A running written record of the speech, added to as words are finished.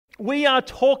We are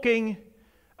talking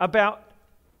about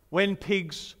when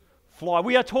pigs fly.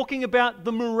 We are talking about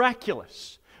the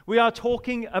miraculous. We are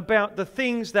talking about the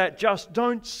things that just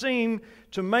don't seem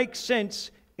to make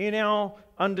sense in our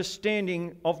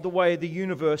understanding of the way the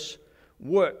universe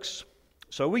works.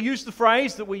 So we use the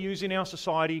phrase that we use in our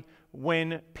society,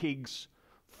 when pigs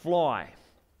fly.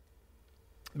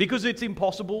 Because it's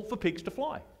impossible for pigs to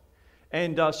fly.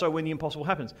 And so when the impossible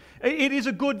happens. It is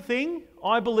a good thing,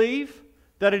 I believe,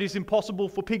 that it is impossible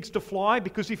for pigs to fly,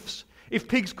 because if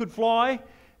pigs could fly,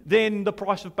 then the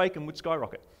price of bacon would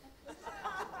skyrocket.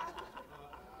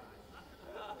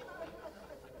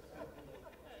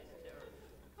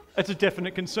 It's a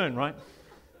definite concern, right?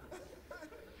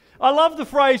 I love the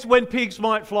phrase, when pigs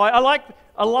might fly.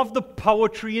 I love the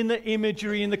poetry and the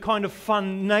imagery and the kind of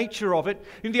fun nature of it.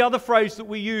 And the other phrase that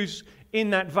we use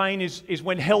in that vein is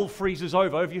when hell freezes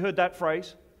over. Have you heard that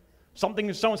phrase?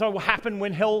 Something so-and-so will happen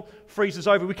when hell freezes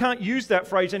over. We can't use that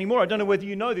phrase anymore. I don't know whether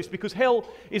you know this, because Hell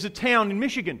is a town in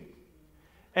Michigan.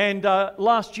 And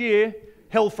last year,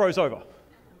 hell froze over.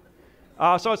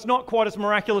 So it's not quite as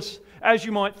miraculous as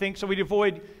you might think, so we'd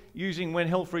avoid using when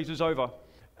hell freezes over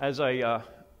as a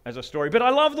story. But I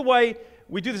love the way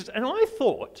we do this. And I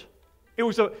thought it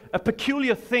was a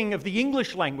peculiar thing of the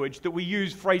English language that we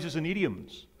use phrases and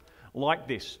idioms like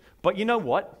this. But you know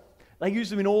what? They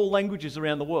use them in all languages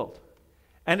around the world.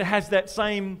 And it has that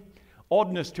same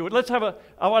oddness to it.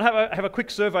 I want to have a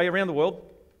quick survey around the world.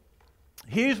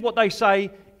 Here's what they say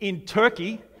in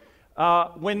Turkey.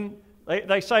 When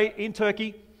they say in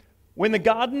Turkey, when the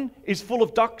garden is full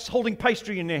of ducks holding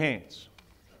pastry in their hands.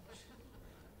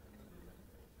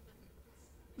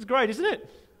 It's great, isn't it?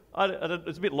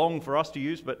 It's a bit long for us to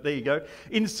use, but there you go.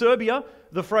 In Serbia,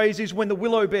 the phrase is when the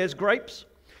willow bears grapes.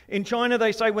 In China,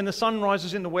 they say when the sun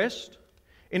rises in the west.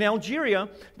 In Algeria,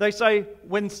 they say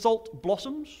when salt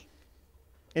blossoms.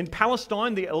 In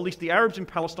Palestine, at least the Arabs in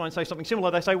Palestine say something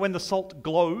similar. They say when the salt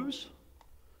glows.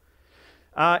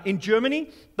 In Germany,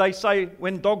 they say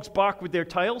when dogs bark with their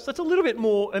tails. That's a little bit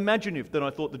more imaginative than I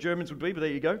thought the Germans would be, but there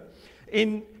you go.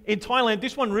 In Thailand,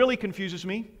 this one really confuses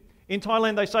me. In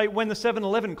Thailand, they say when the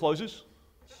 7-Eleven closes.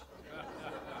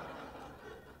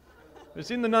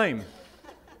 It's in the name.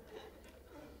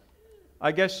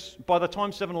 I guess by the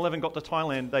time 7-Eleven got to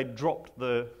Thailand, they dropped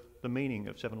the meaning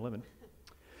of 7-Eleven.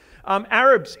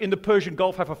 Arabs in the Persian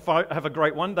Gulf have a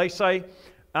great one. They say,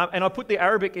 and I put the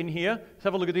Arabic in here. Let's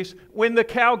have a look at this. When the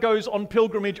cow goes on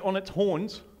pilgrimage on its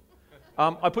horns.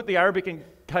 I put the Arabic in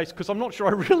case because I'm not sure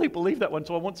I really believe that one.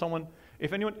 So I want someone.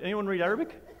 If anyone read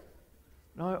Arabic?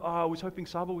 No. I was hoping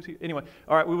Saba was here. Anyway,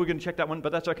 all right. We were going to check that one,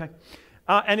 but that's okay.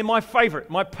 And in my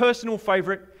personal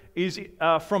favorite is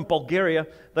from Bulgaria.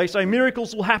 They say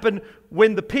miracles will happen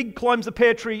when the pig climbs the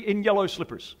pear tree in yellow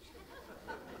slippers.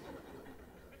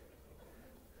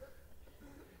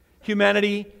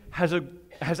 Humanity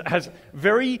has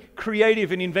very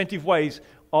creative and inventive ways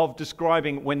of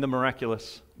describing when the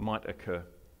miraculous might occur.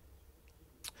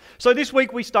 So this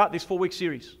week we start this 4-week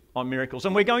series on miracles,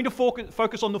 and we're going to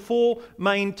focus on the 4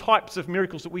 main types of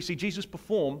miracles that we see Jesus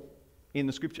perform in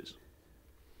the Scriptures.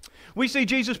 We see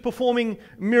Jesus performing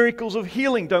miracles of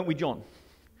healing, don't we, John?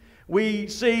 We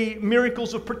see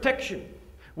miracles of protection.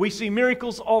 We see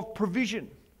miracles of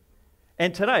provision.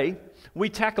 And today we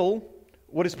tackle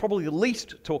what is probably the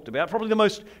least talked about, probably the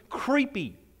most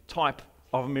creepy type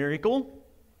of miracle.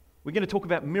 We're going to talk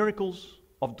about miracles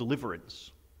of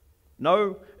deliverance.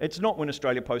 No, it's not when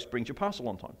Australia Post brings your parcel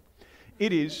on time.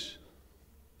 It is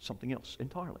something else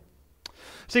entirely.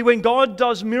 See, when God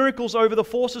does miracles over the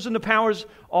forces and the powers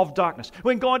of darkness,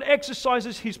 when God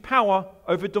exercises his power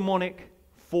over demonic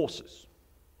forces.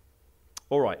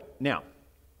 All right, now,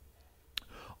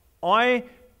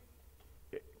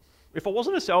 if I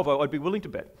wasn't a salvo, I'd be willing to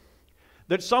bet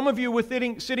that some of you were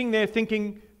sitting there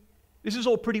thinking, this is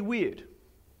all pretty weird.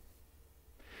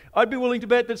 I'd be willing to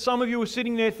bet that some of you were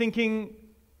sitting there thinking,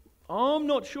 I'm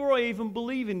not sure I even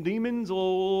believe in demons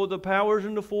or the powers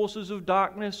and the forces of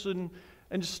darkness and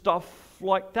stuff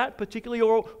like that particularly,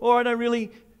 or I don't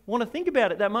really want to think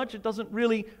about it that much. It doesn't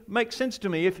really make sense to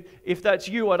me. If that's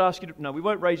you, I'd ask you to, no, we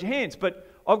won't raise your hands,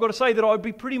 but I've got to say that I'd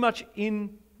be pretty much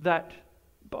in that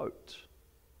boat.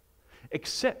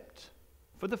 Except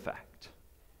for the fact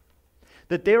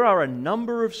that there are a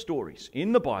number of stories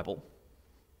in the Bible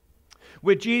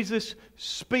where Jesus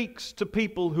speaks to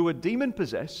people who are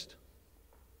demon-possessed.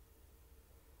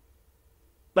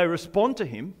 They respond to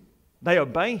him. They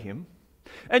obey him.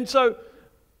 And so,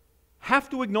 have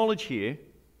to acknowledge here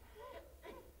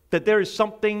that there is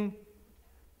something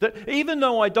that, even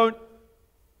though I don't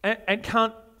and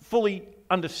can't fully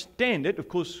understand it, of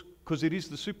course, because it is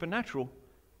the supernatural,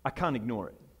 I can't ignore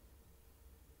it.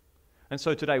 And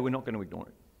so today we're not going to ignore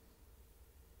it.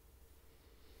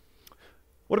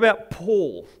 What about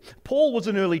Paul? Paul was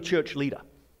an early church leader.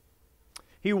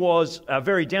 He was a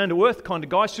very down-to-earth kind of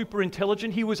guy, super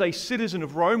intelligent. He was a citizen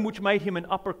of Rome, which made him an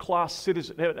upper-class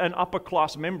citizen, an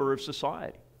upper-class member of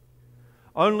society.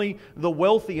 Only the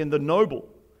wealthy and the noble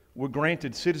were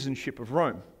granted citizenship of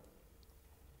Rome.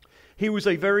 He was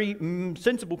a very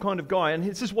sensible kind of guy, and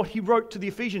this is what he wrote to the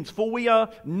Ephesians: "For we are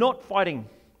not fighting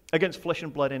against flesh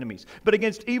and blood enemies, but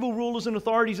against evil rulers and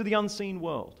authorities of the unseen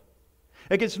world,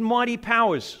 against mighty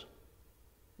powers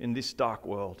in this dark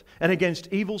world, and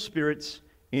against evil spirits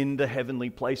in the heavenly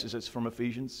places." It's from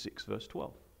Ephesians 6, verse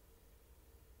 12.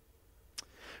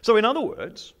 So in other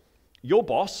words, your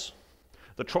boss,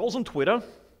 the trolls on Twitter,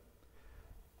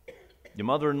 your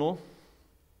mother-in-law,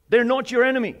 they're not your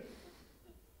enemy.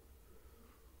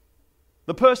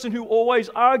 The person who always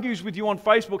argues with you on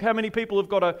Facebook, how many people have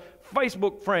got a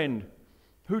Facebook friend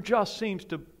who just seems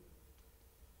to...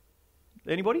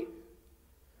 Anybody?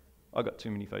 I got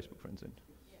too many Facebook friends then.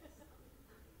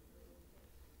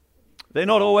 They're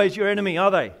not always your enemy,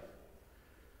 are they?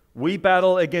 We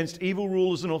battle against evil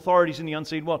rulers and authorities in the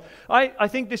unseen world. I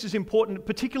think this is important,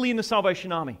 particularly in the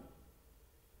Salvation Army.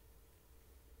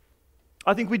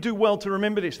 I think we do well to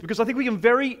remember this, because I think we can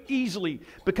very easily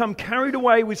become carried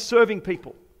away with serving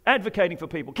people, advocating for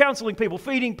people, counseling people,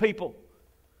 feeding people,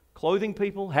 clothing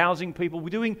people, housing people. We're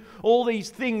doing all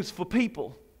these things for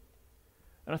people.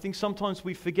 And I think sometimes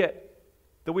we forget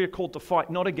that we are called to fight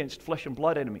not against flesh and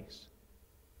blood enemies,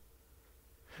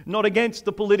 not against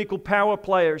the political power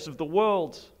players of the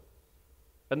world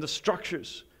and the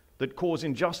structures that cause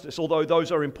injustice, although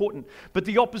those are important. But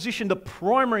the opposition, the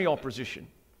primary opposition,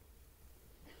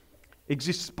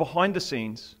 exists behind the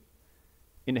scenes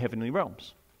in the heavenly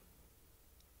realms.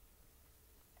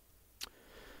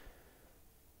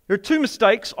 There are two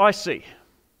mistakes I see.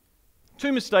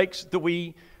 Two mistakes that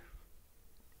we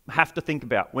have to think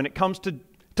about when it comes to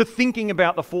thinking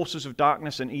about the forces of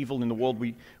darkness and evil in the world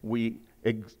we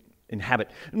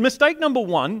inhabit. Mistake number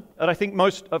one, that I think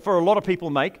for a lot of people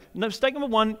mistake number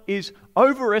one is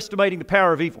overestimating the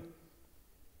power of evil.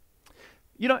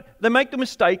 You know, they make the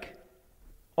mistake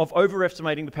of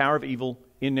overestimating the power of evil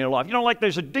in their life. You know, like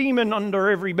there's a demon under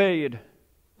every bed.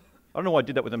 I don't know why I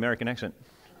did that with an American accent.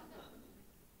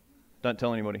 Don't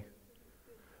tell anybody.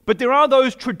 But there are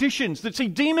those traditions that see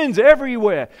demons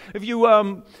everywhere. If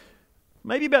you,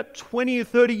 maybe about 20 or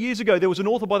 30 years ago, there was an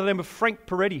author by the name of Frank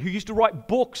Peretti who used to write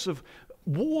books of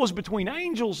wars between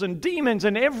angels and demons,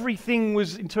 and everything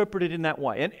was interpreted in that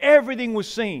way, and everything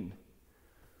was seen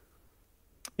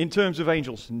in terms of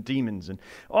angels and demons. And,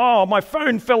 oh, my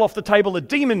phone fell off the table. The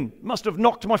demon must have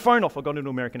knocked my phone off. I got into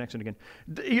American accent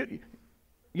again.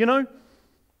 You know?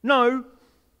 No,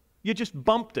 you just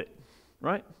bumped it,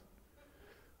 right?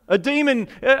 A demon,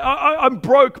 I'm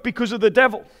broke because of the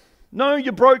devil. No,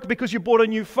 you're broke because you bought a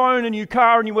new phone, a new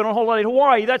car, and you went on holiday to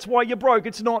Hawaii. That's why you're broke.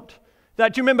 It's not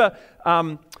that. Do you remember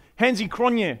Hansi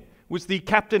Cronje was the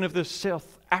captain of the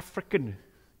South African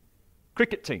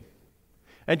cricket team?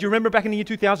 And do you remember back in the year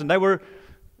 2000, they were,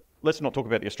 let's not talk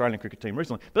about the Australian cricket team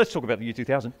recently, but let's talk about the year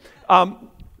 2000.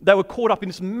 They were caught up in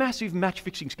this massive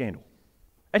match-fixing scandal.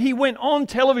 And he went on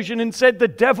television and said, "The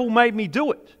devil made me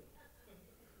do it."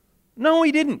 No,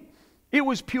 he didn't. It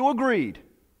was pure greed.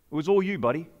 It was all you,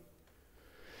 buddy.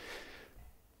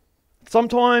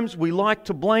 Sometimes we like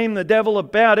to blame the devil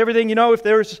about everything. You know, if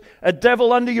there's a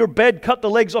devil under your bed, cut the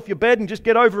legs off your bed and just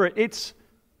get over it. It's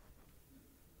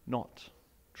not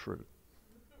true.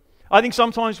 I think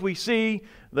sometimes we see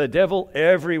the devil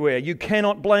everywhere. You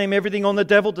cannot blame everything on the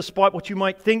devil, despite what you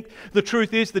might think. The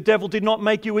truth is, the devil did not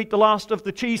make you eat the last of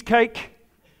the cheesecake.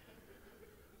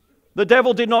 The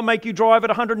devil did not make you drive at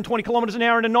 120 kilometers an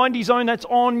hour in a 90 zone. That's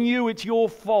on you. It's your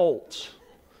fault.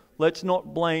 Let's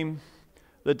not blame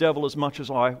the devil as much as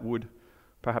I would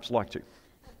perhaps like to.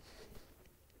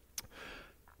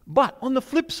 But on the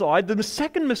flip side, the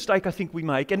second mistake I think we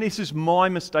make, and this is my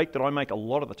mistake that I make a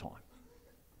lot of the time,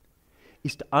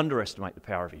 is to underestimate the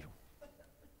power of evil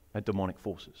and demonic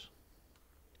forces.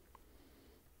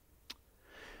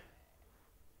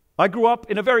 I grew up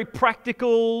in a very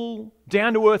practical,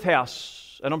 down-to-earth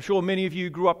house, and I'm sure many of you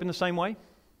grew up in the same way.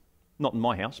 Not in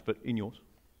my house, but in yours.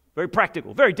 Very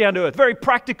practical, very down-to-earth, very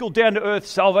practical, down-to-earth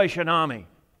Salvation Army.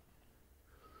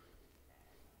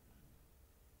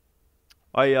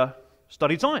 I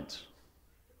studied science.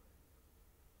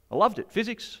 I loved it.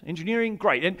 Physics, engineering,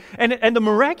 great. And the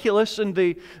miraculous and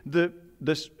either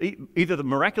the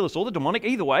miraculous or the demonic,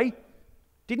 either way,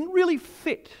 didn't really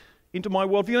fit into my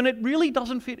worldview, and it really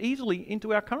doesn't fit easily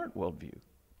into our current worldview,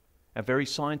 a very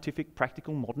scientific,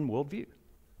 practical, modern worldview.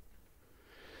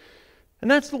 And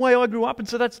that's the way I grew up, and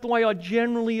so that's the way I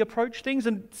generally approach things,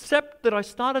 except that I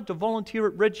started to volunteer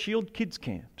at Red Shield kids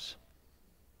camps.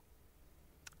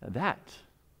 That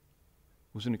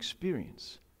was an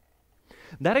experience.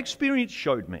 That experience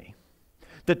showed me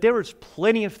that there is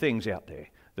plenty of things out there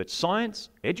that science,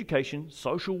 education,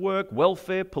 social work,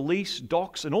 welfare, police,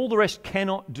 docs, and all the rest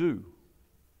cannot do.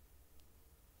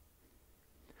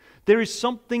 There is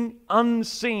something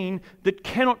unseen that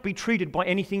cannot be treated by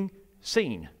anything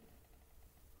seen.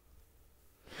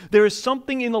 There is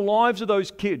something in the lives of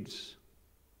those kids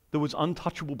that was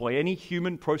untouchable by any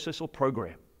human process or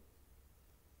program.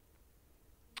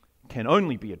 Can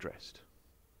only be addressed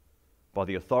by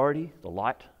the authority, the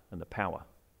light, and the power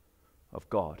of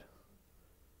God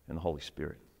and the Holy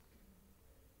Spirit.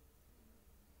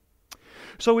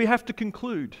 So we have to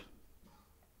conclude.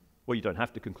 Well, you don't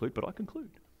have to conclude, but I conclude.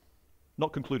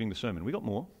 Not concluding the sermon. We got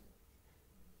more.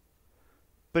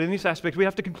 But in this aspect, we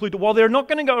have to conclude that while they're not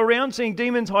going to go around seeing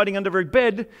demons hiding under every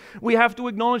bed, we have to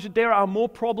acknowledge that there are more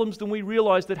problems than we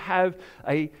realize that have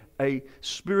a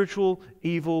spiritual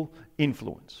evil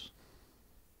influence.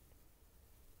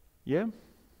 Yeah?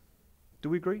 Do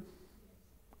we agree?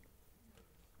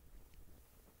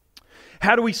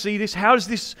 How do we see this? How is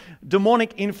this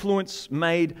demonic influence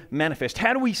made manifest?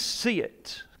 How do we see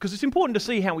it? Because it's important to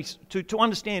see how to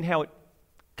understand how it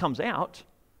comes out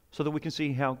so that we can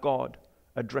see how God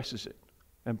addresses it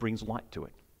and brings light to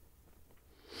it.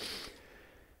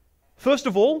 First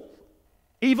of all,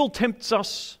 evil tempts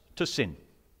us to sin.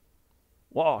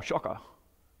 Wow, shocker.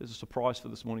 There's a surprise for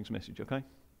this morning's message, okay?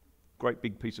 Great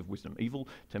big piece of wisdom. Evil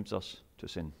tempts us to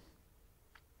sin.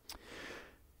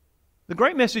 The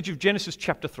great message of Genesis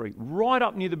chapter 3, right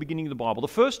up near the beginning of the Bible, the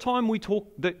first time we talk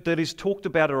that is talked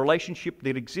about a relationship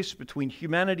that exists between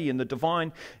humanity and the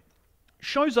divine,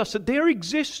 shows us that there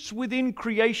exists within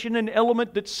creation an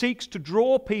element that seeks to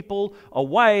draw people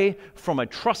away from a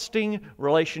trusting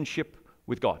relationship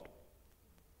with God.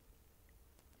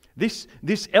 This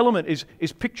element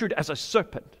is pictured as a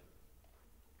serpent.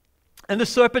 And the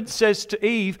serpent says to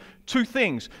Eve two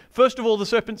things. First of all, the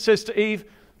serpent says to Eve,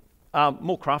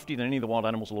 more crafty than any of the wild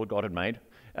animals the Lord God had made,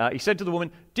 he said to the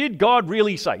woman, "Did God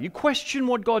really say?" You question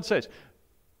what God says.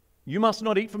 "You must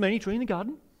not eat from any tree in the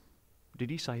garden."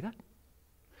 Did he say that?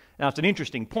 Now, it's an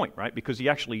interesting point, right? Because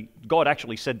God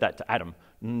actually said that to Adam,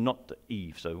 not to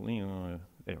Eve. So, anyway,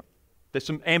 there's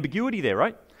some ambiguity there,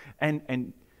 right?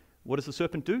 And what does the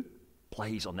serpent do?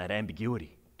 Plays on that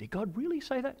ambiguity. Did God really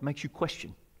say that? Makes you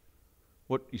question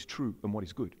what is true and what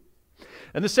is good.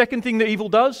 And the second thing that evil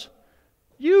does,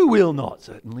 you will not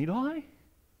certainly die.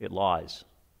 It lies.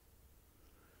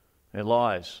 It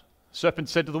lies. The serpent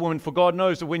said to the woman, "For God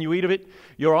knows that when you eat of it,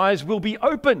 your eyes will be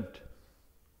opened,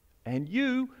 and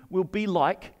you will be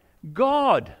like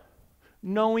God,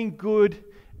 knowing good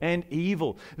and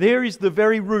evil." There is the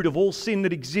very root of all sin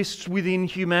that exists within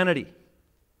humanity.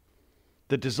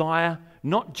 The desire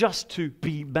not just to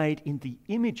be made in the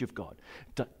image of God,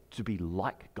 to be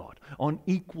like God, on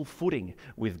equal footing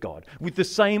with God, with the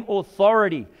same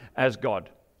authority as God.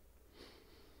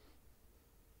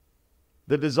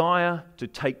 The desire to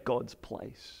take God's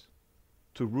place,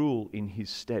 to rule in his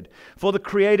stead. For the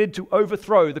created to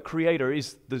overthrow the creator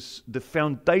is the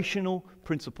foundational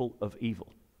principle of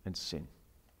evil and sin.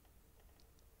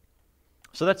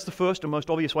 So that's the first and most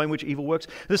obvious way in which evil works.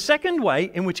 The second way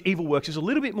in which evil works is a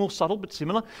little bit more subtle but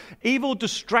similar. Evil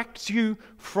distracts you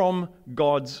from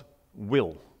God's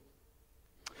will.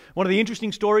 One of the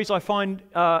interesting stories I find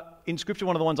in Scripture,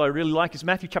 one of the ones I really like, is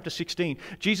Matthew chapter 16.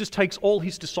 Jesus takes all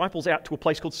his disciples out to a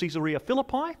place called Caesarea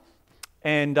Philippi.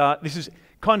 And this is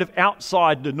kind of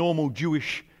outside the normal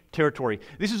Jewish territory.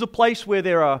 This is a place where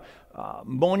there are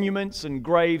monuments and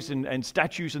graves and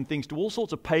statues and things to all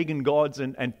sorts of pagan gods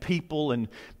and people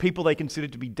they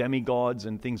considered to be demigods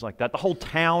and things like that. The whole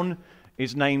town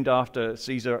is named after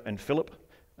Caesar and Philip,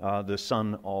 the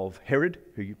son of Herod,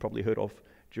 who you probably heard of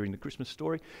during the Christmas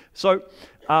story. So,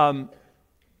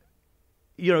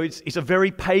 it's a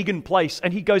very pagan place.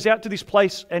 And he goes out to this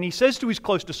place and he says to his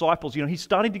close disciples, he's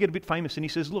starting to get a bit famous, and he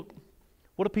says, "Look,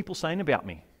 what are people saying about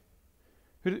me?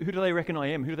 Who do they reckon I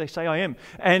am? Who do they say I am?"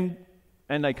 And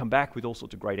they come back with all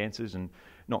sorts of great answers and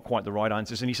not quite the right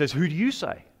answers. And he says, "Who do you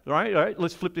say?" All right,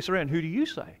 let's flip this around. Who do you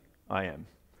say I am?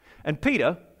 And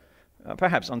Peter,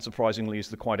 perhaps unsurprisingly, is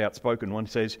the quite outspoken one,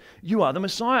 says, "You are the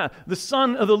Messiah, the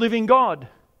Son of the living God."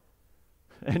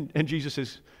 And Jesus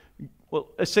says,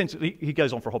 well, essentially, he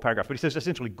goes on for a whole paragraph, but he says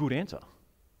essentially, "Good answer.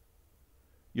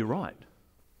 You're right."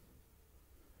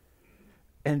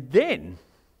 And then,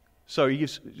 so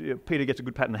Peter gets a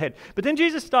good pat on the head. But then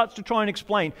Jesus starts to try and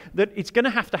explain that it's going to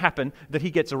have to happen that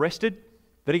he gets arrested,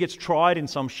 that he gets tried in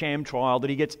some sham trial, that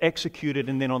he gets executed,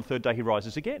 and then on the third day he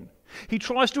rises again. He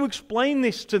tries to explain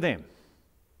this to them.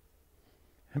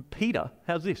 And Peter,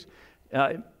 how's this?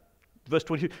 Verse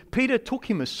 22, Peter took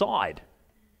him aside.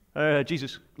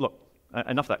 Jesus, look,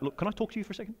 enough of that. Look, can I talk to you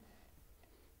for a second?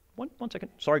 One second.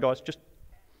 Sorry, guys, just...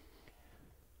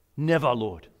 Never,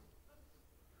 Lord.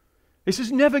 This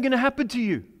is never going to happen to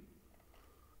you.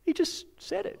 He just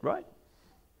said it, right?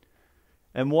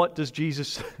 And what does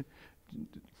Jesus...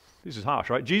 This is harsh,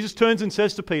 right? Jesus turns and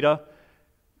says to Peter,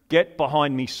 "Get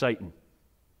behind me, Satan.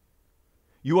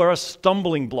 You are a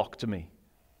stumbling block to me.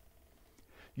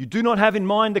 You do not have in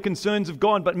mind the concerns of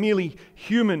God, but merely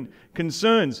human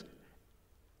concerns."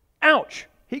 Ouch!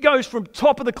 He goes from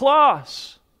top of the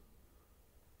class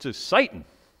to Satan.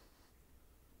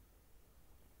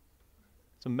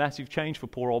 It's a massive change for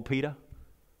poor old Peter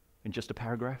in just a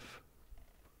paragraph.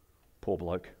 Poor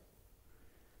bloke.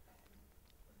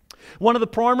 One of the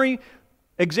primary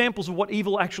examples of what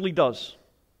evil actually does.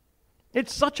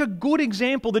 It's such a good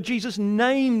example that Jesus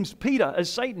names Peter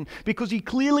as Satan because he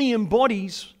clearly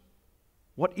embodies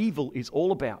what evil is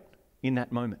all about in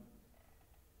that moment.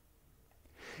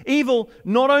 Evil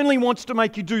not only wants to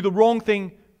make you do the wrong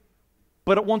thing,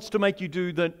 but it wants to make you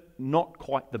do the not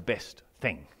quite the best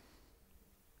thing.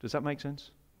 Does that make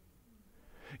sense?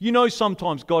 You know,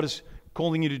 sometimes God is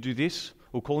calling you to do this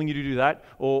or calling you to do that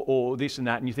or this and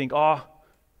that, and you think,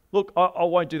 look, I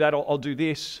won't do that, I'll do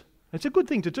this. It's a good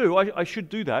thing to do. I should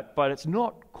do that, but it's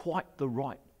not quite the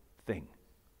right thing.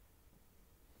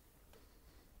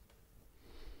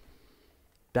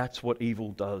 That's what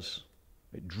evil does.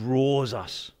 It draws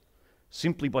us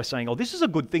simply by saying, this is a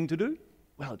good thing to do.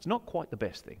 Well, it's not quite the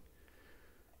best thing.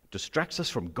 It distracts us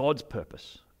from God's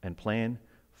purpose and plan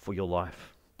for your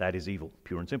life. That is evil,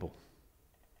 pure and simple.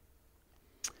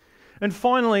 And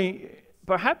finally,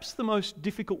 perhaps the most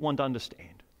difficult one to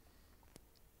understand.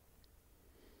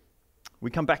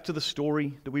 We come back to the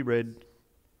story that we read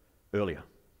earlier.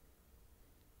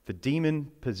 The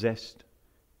demon-possessed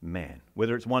man,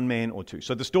 whether it's one man or two.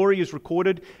 So the story is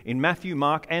recorded in Matthew,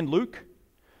 Mark, and Luke.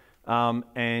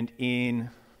 And in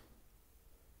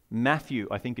Matthew,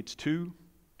 I think it's two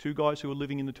guys who are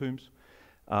living in the tombs.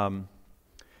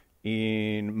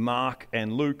 In Mark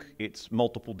and Luke, it's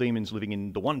multiple demons living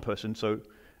in the one person, so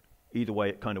either way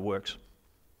it kind of works.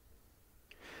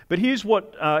 But here's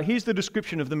the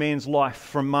description of the man's life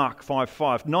from Mark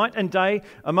 5:5. Night and day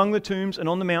among the tombs and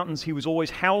on the mountains he was always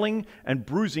howling and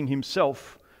bruising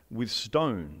himself with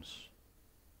stones.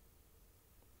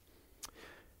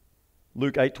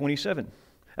 Luke 8:27.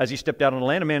 As he stepped out on the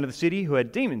land, a man of the city who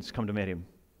had demons come to meet him.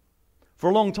 For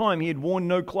a long time he had worn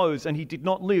no clothes, and he did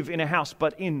not live in a house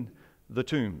but in the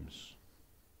tombs.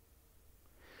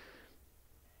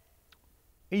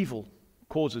 Evil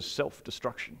causes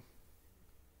self-destruction,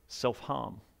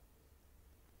 self-harm.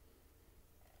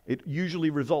 It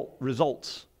usually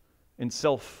results in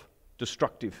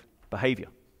self-destructive behavior.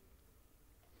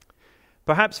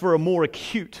 Perhaps for a more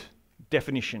acute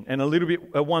definition, and a little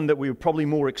bit one that we would probably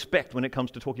more expect when it comes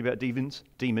to talking about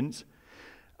demons.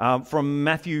 From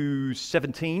Matthew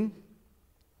 17,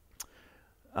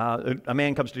 a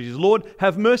man comes to Jesus. "Lord,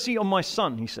 have mercy on my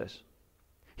son," he says.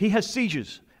 "He has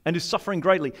seizures and is suffering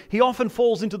greatly. He often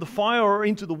falls into the fire or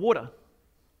into the water."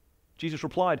 Jesus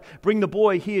replied, "Bring the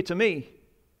boy here to me."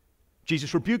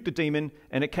 Jesus rebuked the demon,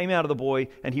 and it came out of the boy,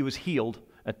 and he was healed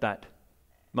at that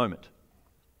moment.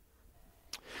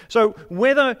 So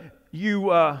whether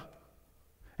you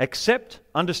accept,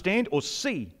 understand, or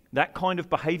see that kind of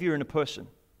behavior in a person,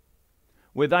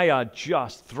 where they are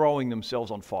just throwing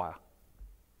themselves on fire,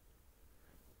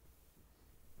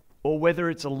 or whether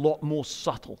it's a lot more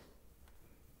subtle,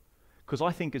 because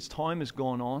I think as time has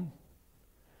gone on,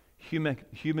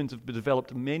 humans have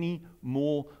developed many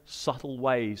more subtle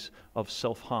ways of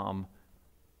self-harm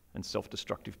and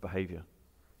self-destructive behavior.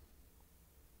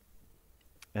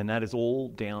 And that is all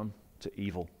down to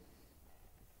evil.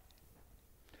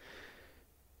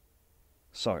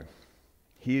 So,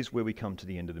 here's where we come to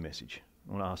the end of the message.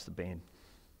 I want to ask the band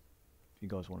if you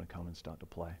guys want to come and start to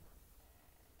play.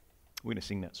 We're going to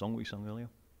sing that song we sung earlier.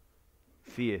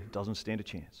 Fear doesn't stand a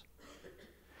chance.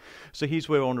 So here's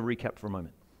where I want to recap for a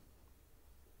moment.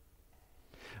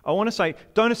 I want to say,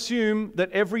 don't assume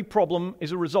that every problem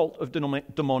is a result of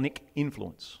demonic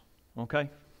influence. Okay?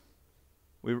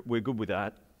 We're good with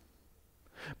that.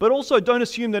 But also don't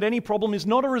assume that any problem is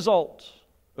not a result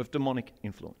of demonic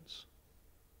influence.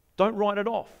 Don't write it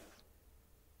off.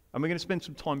 And we're going to spend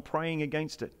some time praying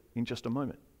against it in just a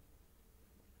moment.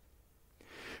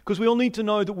 Because we all need to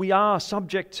know that we are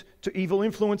subject to evil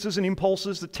influences and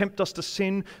impulses that tempt us to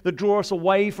sin, that draw us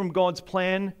away from God's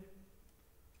plan.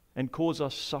 and cause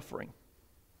us suffering.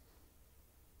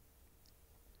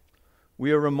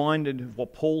 We are reminded of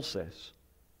what Paul says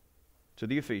to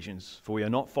the Ephesians, for we are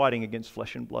not fighting against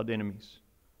flesh and blood enemies,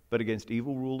 but against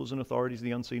evil rulers and authorities of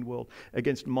the unseen world,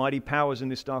 against mighty powers in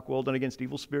this dark world, and against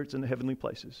evil spirits in the heavenly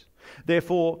places.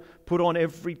 Therefore, put on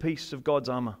every piece of God's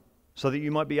armor, so that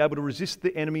you might be able to resist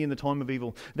the enemy in the time of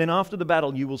evil. Then after the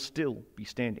battle, you will still be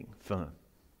standing firm.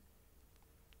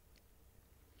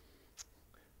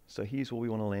 So here's where we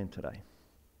want to land today.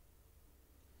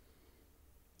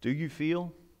 Do you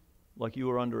feel like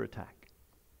you are under attack?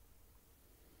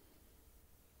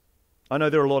 I know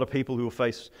there are a lot of people who will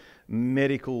face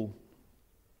medical,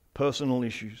 personal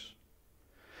issues.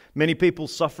 Many people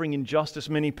suffering injustice,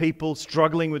 many people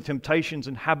struggling with temptations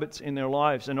and habits in their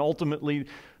lives, and ultimately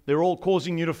they're all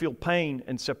causing you to feel pain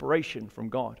and separation from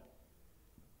God.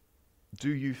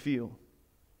 Do you feel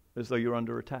as though you're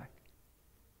under attack?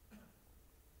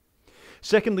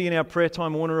 Secondly, in our prayer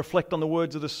time, I want to reflect on the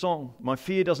words of the song, "My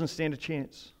fear doesn't stand a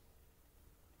chance."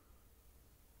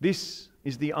 This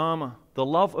is the armor. The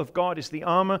love of God is the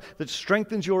armor that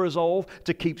strengthens your resolve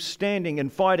to keep standing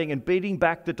and fighting and beating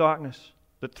back the darkness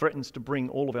that threatens to bring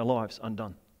all of our lives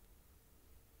undone.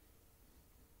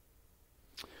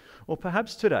 Or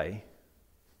perhaps today,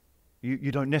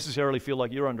 you don't necessarily feel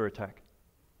like you're under attack.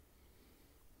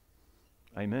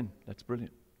 Amen. That's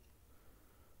brilliant.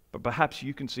 But perhaps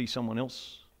you can see someone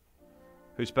else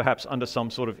who's perhaps under some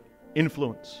sort of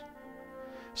influence.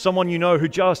 Someone you know who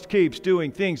just keeps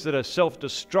doing things that are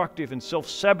self-destructive and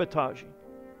self-sabotaging.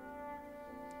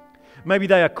 Maybe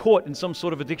they are caught in some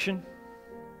sort of addiction.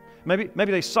 Maybe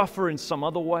they suffer in some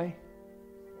other way.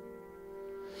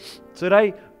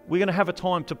 Today, we're going to have a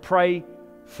time to pray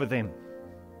for them.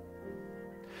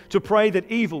 To pray that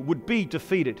evil would be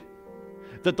defeated,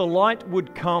 that the light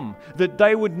would come, that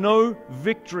they would know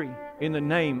victory in the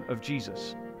name of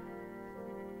Jesus.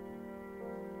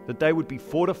 That they would be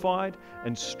fortified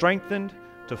and strengthened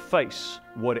to face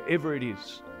whatever it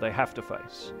is they have to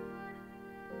face.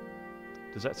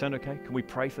 Does that sound okay? Can we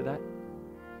pray for that?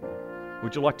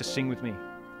 Would you like to sing with me?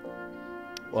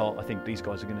 Well, I think these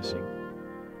guys are going to sing.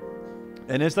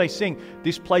 And as they sing,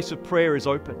 this place of prayer is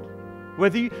open.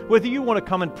 Whether you want to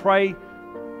come and pray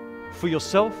for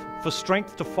yourself, for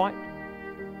strength to fight.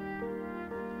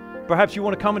 Perhaps you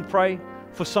want to come and pray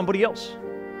for somebody else,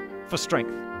 for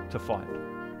strength to fight.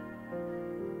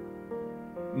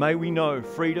 May we know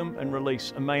freedom and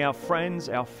release, and may our friends,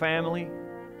 our family,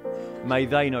 may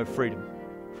they know freedom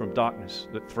from darkness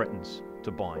that threatens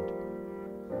to bind.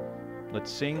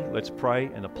 Let's sing, let's pray,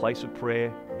 and the place of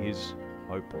prayer is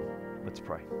open. Let's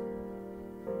pray.